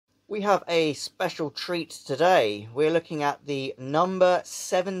We have a special treat today. We're looking at the number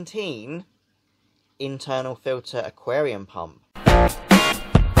 17 internal filter aquarium pump.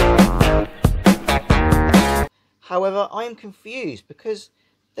 However, I am confused because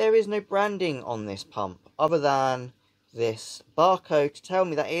there is no branding on this pump other than this barcode to tell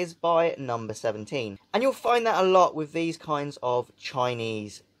me that it is by number 17. And you'll find that a lot with these kinds of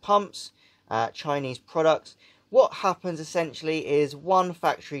Chinese pumps, Chinese products. What happens essentially is one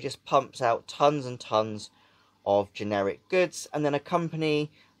factory just pumps out tons and tons of generic goods, and then a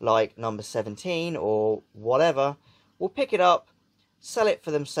company like number 17 or whatever will pick it up, sell it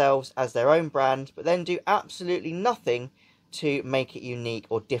for themselves as their own brand, but then do absolutely nothing to make it unique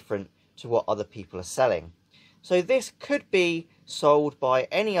or different to what other people are selling. So this could be sold by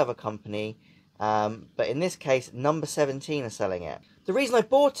any other company, but in this case number 17 are selling it. The reason I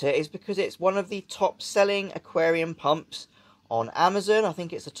bought it is because it's one of the top selling aquarium pumps on Amazon. I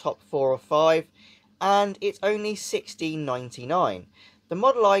think it's the top 4 or 5, and it's only $16.99. The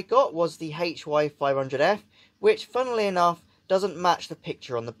model I got was the HY500F, which funnily enough doesn't match the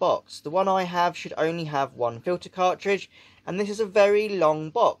picture on the box. The one I have should only have one filter cartridge, and this is a very long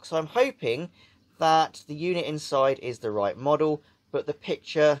box. So I'm hoping that the unit inside is the right model, but the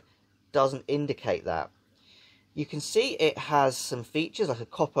picture doesn't indicate that. You can see it has some features like a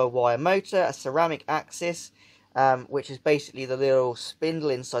copper wire motor, a ceramic axis, which is basically the little spindle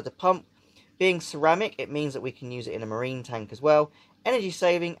inside the pump. Being ceramic, it means that we can use it in a marine tank as well. Energy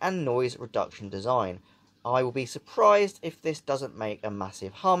saving and noise reduction design. I will be surprised if this doesn't make a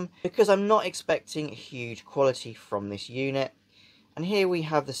massive hum, because I'm not expecting huge quality from this unit. And here we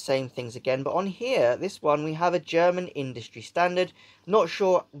have the same things again, but on here, this one, we have a German industry standard. Not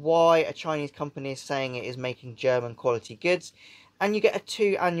sure why a Chinese company is saying it is making German quality goods. And you get a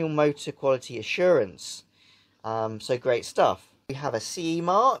 2 annual motor quality assurance. So great stuff. We have a CE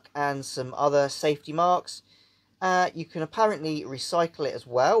mark and some other safety marks. You can apparently recycle it as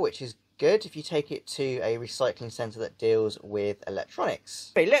well, which is good if you take it to a recycling centre that deals with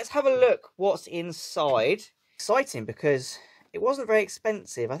electronics. Okay, let's have a look what's inside. Exciting because it wasn't very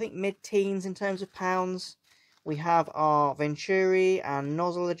expensive. I think mid-teens in terms of pounds. We have our Venturi and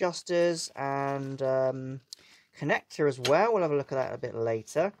nozzle adjusters and connector as well. We'll have a look at that a bit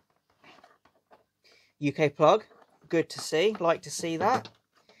later. UK plug, good to see. Like to see that.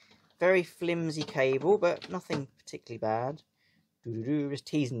 Very flimsy cable, but nothing particularly bad. Just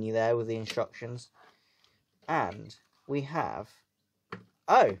teasing you there with the instructions. And we have...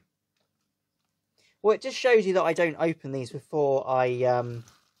 oh! Well, it just shows you that I don't open these before I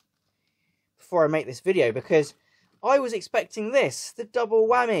make this video, because I was expecting this, the double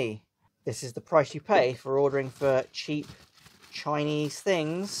whammy. This is the price you pay for ordering for cheap Chinese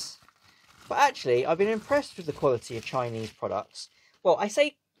things. But actually, I've been impressed with the quality of Chinese products. Well, I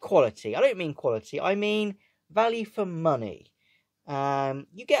say quality. I don't mean quality. I mean value for money.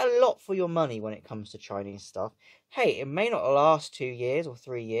 You get a lot for your money when it comes to Chinese stuff. Hey, it may not last 2 years or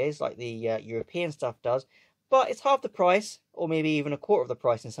 3 years like the European stuff does, but it's half the price, or maybe even a quarter of the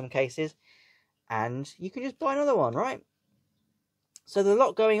price in some cases, and you can just buy another one, right? So there's a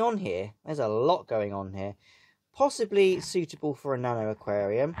lot going on here. There's a lot going on here. Possibly suitable for a nano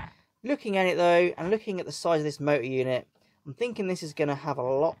aquarium. Looking at it though, and looking at the size of this motor unit, I'm thinking this is going to have a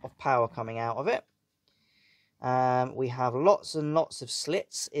lot of power coming out of it. We have lots and lots of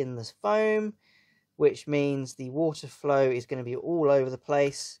slits in the foam, which means the water flow is going to be all over the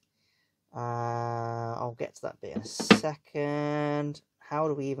place. I'll get to that bit in a second. How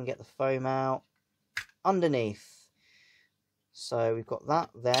do we even get the foam out? Underneath. So we've got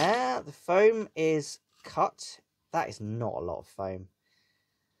that there. The foam is cut. That is not a lot of foam.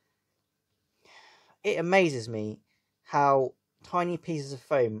 It amazes me how tiny pieces of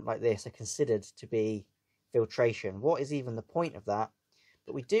foam like this are considered to be filtration. What is even the point of that?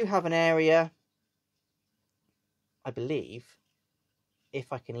 But we do have an area, I believe,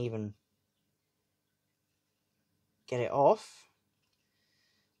 if I can even get it off.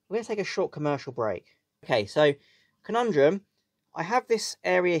 We're going to take a short commercial break. Okay, so conundrum. I have this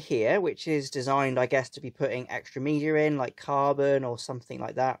area here, which is designed, I guess, to be putting extra media in, like carbon or something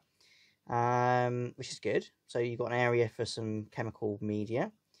like that, which is good. So you've got an area for some chemical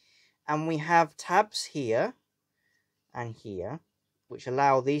media. And we have tabs here and here, which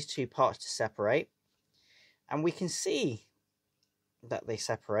allow these two parts to separate. And we can see that they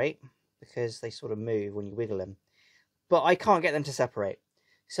separate because they sort of move when you wiggle them. But I can't get them to separate.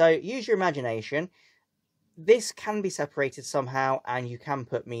 So use your imagination. This can be separated somehow and you can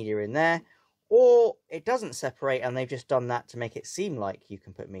put media in there. Or it doesn't separate and they've just done that to make it seem like you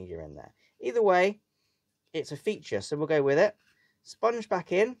can put media in there. Either way, it's a feature, so we'll go with it. Sponge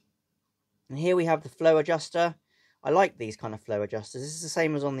back in. And here we have the flow adjuster. I like these kind of flow adjusters. This is the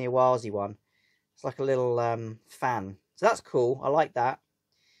same as on the Awazi one. It's like a little fan. So that's cool. I like that.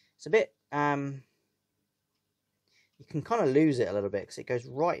 It's a bit... you can kind of lose it a little bit because it goes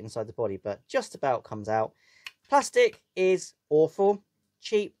right inside the body, but just about comes out. Plastic is awful.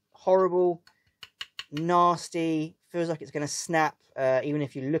 Cheap, horrible, nasty. Feels like it's going to snap even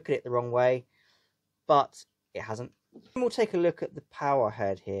if you look at it the wrong way. But it hasn't. And we'll take a look at the power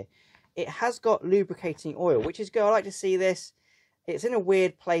head here. It has got lubricating oil, which is good. I like to see this. It's in a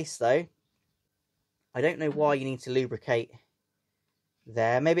weird place though. I don't know why you need to lubricate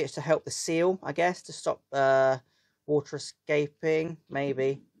there. Maybe it's to help the seal, I guess, to stop water escaping,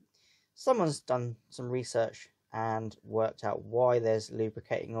 maybe. Someone's done some research and worked out why there's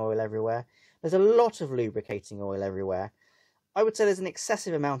lubricating oil everywhere. There's a lot of lubricating oil everywhere. I would say there's an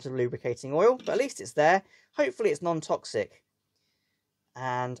excessive amount of lubricating oil, but at least it's there. Hopefully it's non-toxic.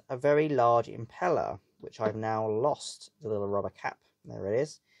 And a very large impeller, which I've now lost the little rubber cap. There it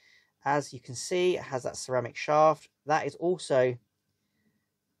is. As you can see, it has that ceramic shaft. That is also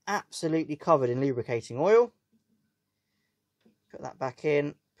absolutely covered in lubricating oil. Put that back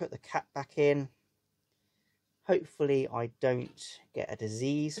in, put the cap back in. Hopefully I don't get a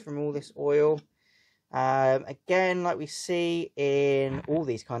disease from all this oil. Again, like we see in all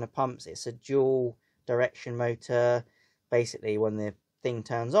these kind of pumps, it's a dual direction motor. Basically, when the thing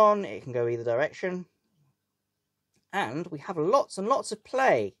turns on, it can go either direction. And we have lots and lots of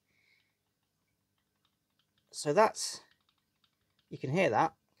play. So that's, you can hear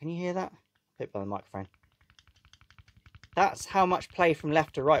that. Can you hear that? Put it by the microphone. That's how much play from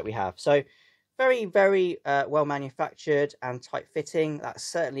left to right we have. So very, very well manufactured and tight fitting. That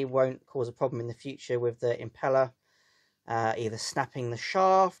certainly won't cause a problem in the future with the impeller, either snapping the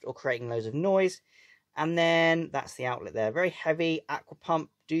shaft or creating loads of noise. And then that's the outlet there. Very heavy. Aquapump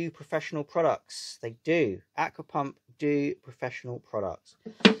do professional products. They do. Aquapump do professional products.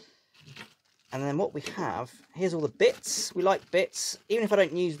 And then what we have, here's all the bits. We like bits. Even if I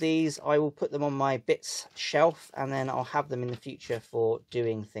don't use these, I will put them on my bits shelf and then I'll have them in the future for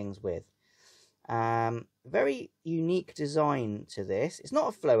doing things with. Very unique design to this. It's not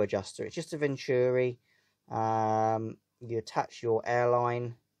a flow adjuster, it's just a Venturi. You attach your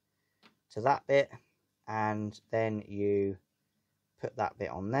airline to that bit and then you put that bit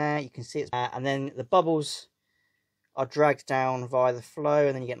on there. You can see it's and then the bubbles are dragged down via the flow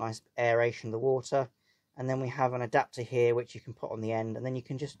and then you get nice aeration of the water. And then we have an adapter here which you can put on the end and then you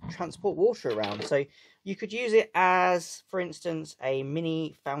can just transport water around. So you could use it as, for instance, a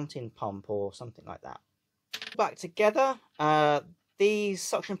mini fountain pump or something like that. Back together, these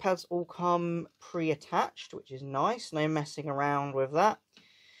suction pads all come pre-attached, which is nice. No messing around with that.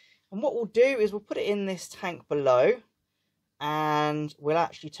 And what we'll do is we'll put it in this tank below and we'll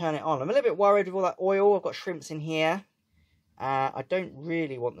actually turn it on. I'm a little bit worried with all that oil. I've got shrimps in here. I don't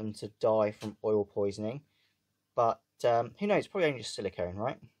really want them to die from oil poisoning, but who knows, probably only just silicone,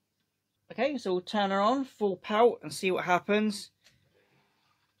 right? Okay, so we'll turn her on, full pelt, and see what happens.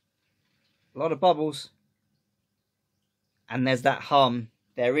 A lot of bubbles. And there's that hum.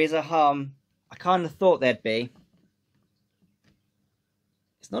 There is a hum. I kind of thought there'd be.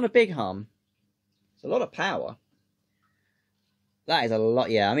 It's not a big hum. It's a lot of power. That is a lot,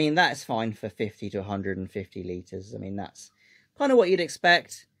 yeah. I mean, that's fine for 50 to 150 litres. I mean, that's kind of what you'd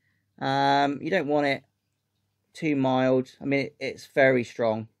expect. You don't want it too mild. I mean, it's very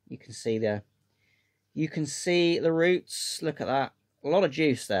strong. You can see there. You can see the roots. Look at that. A lot of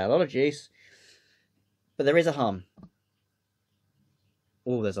juice there. A lot of juice. But there is a hum.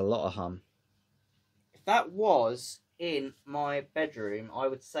 Oh, there's a lot of hum. If that was in my bedroom, I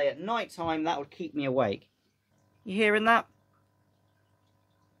would say at night time that would keep me awake. You hearing that?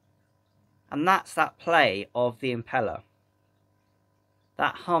 And that's that play of the impeller.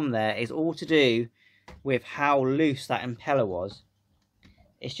 That hum there is all to do with how loose that impeller was.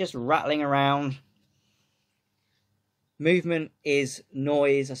 It's just rattling around. Movement is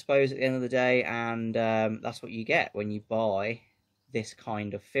noise, I suppose, at the end of the day, and that's what you get when you buy this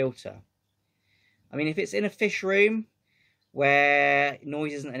kind of filter. I mean, if it's in a fish room where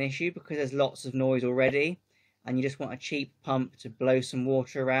noise isn't an issue because there's lots of noise already, and you just want a cheap pump to blow some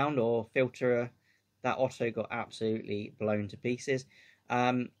water around or filter, that Otto got absolutely blown to pieces,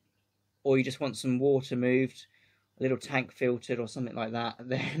 or you just want some water moved, a little tank filtered or something like that,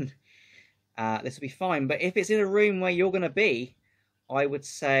 then this will be fine. But if it's in a room where you're going to be, I would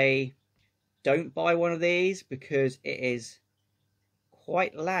say don't buy one of these because it is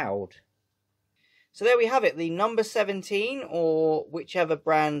quite loud. So there we have it, the number 17, or whichever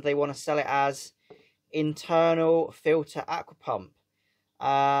brand they want to sell it as, internal filter aqua pump.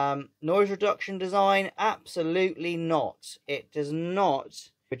 Noise reduction design, absolutely not. It does not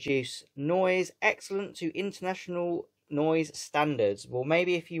produce noise excellent to international noise standards. Well,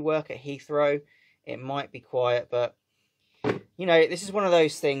 maybe if you work at Heathrow, it might be quiet, but you know, this is one of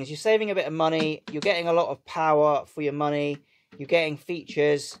those things. You're saving a bit of money, you're getting a lot of power for your money, you're getting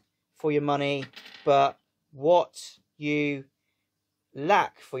features for your money, but what you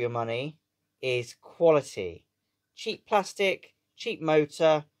lack for your money is quality. Cheap plastic, cheap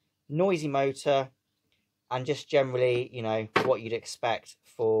motor, noisy motor, and just generally, you know, what you'd expect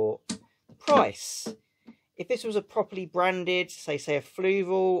for the price. If this was a properly branded, say a Fluval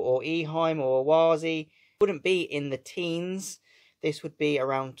or Eheim or a Wazi, it wouldn't be in the teens. This would be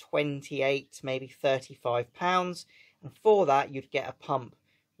around 28, maybe £35. And for that, you'd get a pump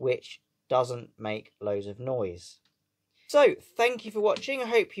which doesn't make loads of noise. So, thank you for watching. I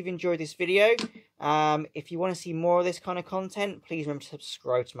hope you've enjoyed this video. If you want to see more of this kind of content, please remember to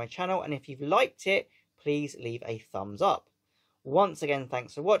subscribe to my channel. And if you've liked it, please leave a thumbs up. Once again,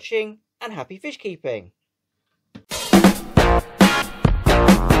 thanks for watching and happy fish keeping.